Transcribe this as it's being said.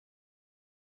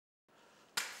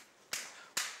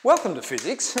Welcome to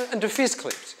physics and to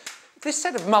Phys-clips. This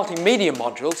set of multimedia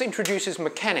modules introduces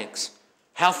mechanics,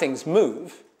 how things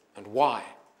move and why.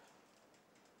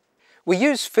 We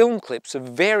use film clips of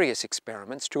various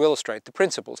experiments to illustrate the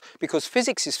principles because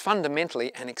physics is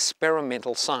fundamentally an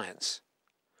experimental science.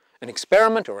 An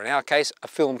experiment, or in our case a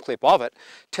film clip of it,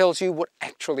 tells you what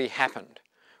actually happened,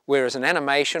 whereas an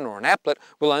animation or an applet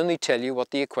will only tell you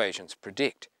what the equations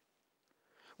predict.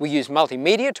 We use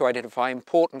multimedia to identify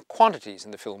important quantities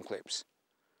in the film clips.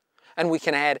 And we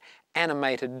can add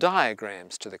animated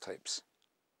diagrams to the clips.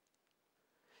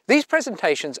 These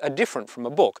presentations are different from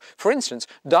a book. For instance,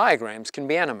 diagrams can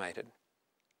be animated.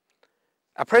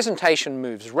 A presentation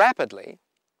moves rapidly.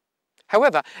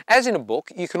 However, as in a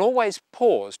book, you can always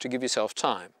pause to give yourself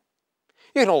time.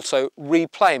 You can also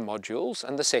replay modules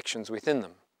and the sections within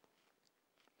them.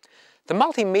 The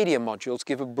multimedia modules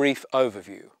give a brief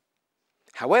overview.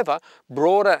 However,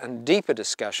 broader and deeper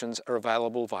discussions are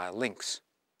available via links.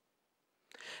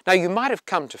 Now, you might have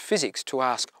come to physics to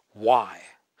ask why,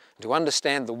 to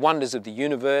understand the wonders of the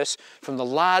universe from the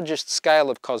largest scale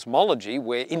of cosmology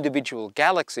where individual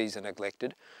galaxies are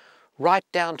neglected, right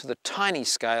down to the tiny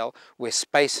scale where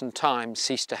space and time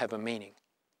cease to have a meaning.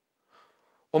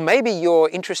 Or maybe you're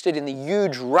interested in the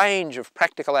huge range of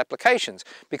practical applications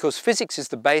because physics is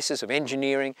the basis of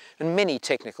engineering and many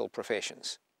technical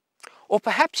professions. Or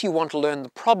perhaps you want to learn the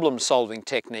problem-solving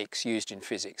techniques used in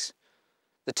physics,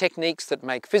 the techniques that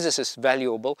make physicists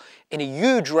valuable in a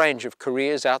huge range of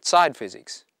careers outside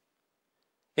physics.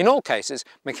 In all cases,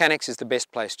 mechanics is the best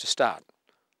place to start.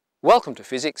 Welcome to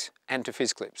physics and to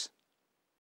Phys-clips.